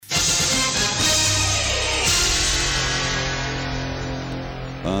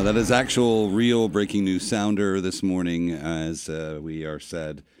That is actual, real breaking news sounder this morning as we are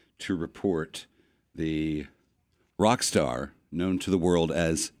sad to report the rock star known to the world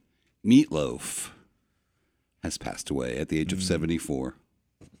as Meatloaf has passed away at the age of 74.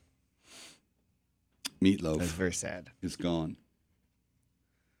 Meatloaf. That's very sad. Is gone.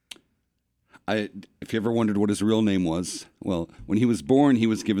 If you ever wondered what his real name was, well, when he was born, he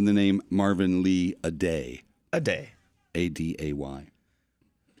was given the name Marvin Lee Aday. Aday. A-D-A-Y.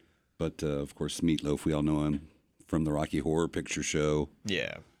 But, of course, Meatloaf, we all know him from the Rocky Horror Picture Show.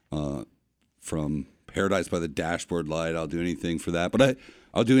 Yeah. From Paradise by the Dashboard Light. I'll do anything for that. But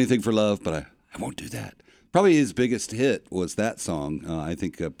I'll do anything for love, but I won't do that. Probably his biggest hit was that song. I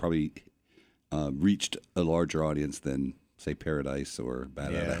think probably reached a larger audience than, say, Paradise or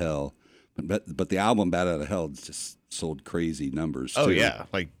Bat Out of Hell. But the album Bat Out of Hell just sold crazy numbers, too. Oh, yeah.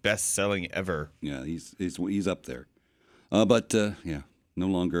 Like, best-selling ever. Yeah, he's up there. But, no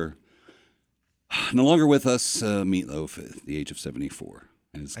longer with us, Meatloaf at the age of 74.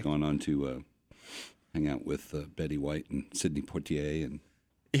 Has gone on to hang out with Betty White and Sidney Poitier and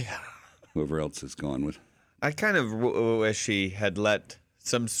whoever else has gone with. I kind of wish he had let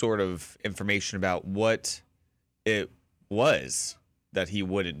some sort of information about what it was that he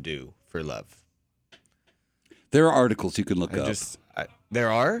wouldn't do for love. There are articles you can look up. There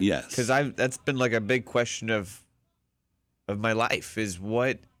are? Yes. Because that's been like a big question of my life is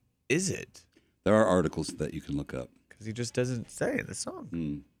what is it? There are articles that you can look up. Because he just doesn't say in the song.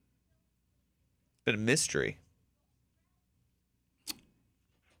 It's been a mystery.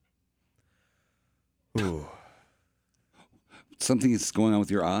 Ooh. Something is going on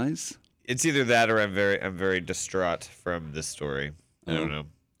with your eyes? It's either that or I'm very distraught from this story. I don't know.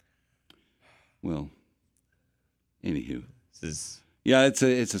 Well, anywho. This is... Yeah, it's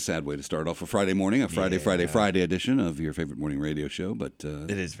a sad way to start off a Friday morning, a Friday edition of your favorite morning radio show. But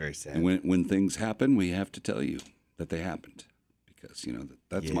it is very sad. And when things happen, we have to tell you that they happened because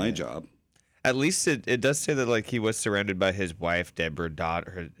that's my job. At least it does say that like he was surrounded by his wife Deborah,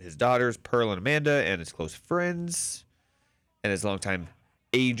 his daughters Pearl and Amanda, and his close friends, and his longtime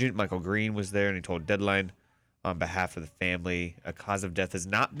agent Michael Green was there, and he told Deadline on behalf of the family a cause of death is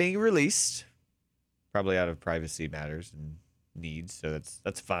not being released, probably out of privacy matters and needs, so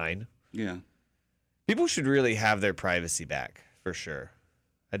that's fine. Yeah. People should really have their privacy back, for sure.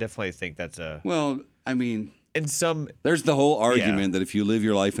 I definitely think that's a... Well, I mean... In some... There's the whole argument that if you live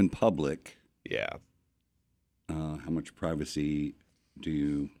your life in public... Yeah. How much privacy do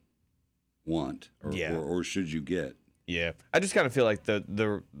you want? Or should you get? Yeah. I just kind of feel like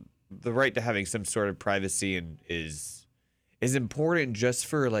the right to having some sort of privacy and is important just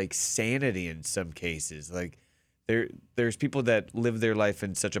for, like, sanity in some cases. Like... There's people that live their life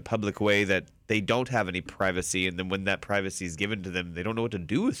in such a public way that they don't have any privacy, and then when that privacy is given to them, they don't know what to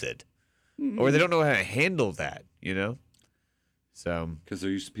do with it, or they don't know how to handle that, So because they're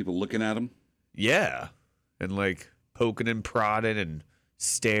used to people looking at them. Yeah, and like poking and prodding and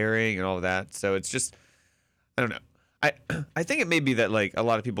staring and all of that. So it's just, I don't know. I think it may be that like a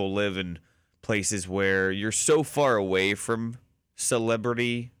lot of people live in places where you're so far away from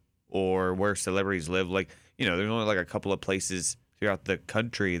celebrity or where celebrities live, like. There's only like a couple of places throughout the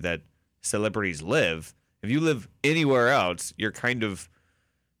country that celebrities live. If you live anywhere else, you're kind of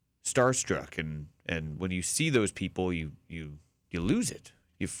starstruck, and when you see those people, you lose it.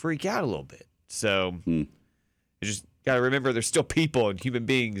 You freak out a little bit. So you just got to remember there's still people and human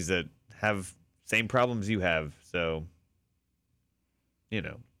beings that have same problems you have. So, if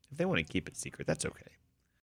they want to keep it secret, that's okay.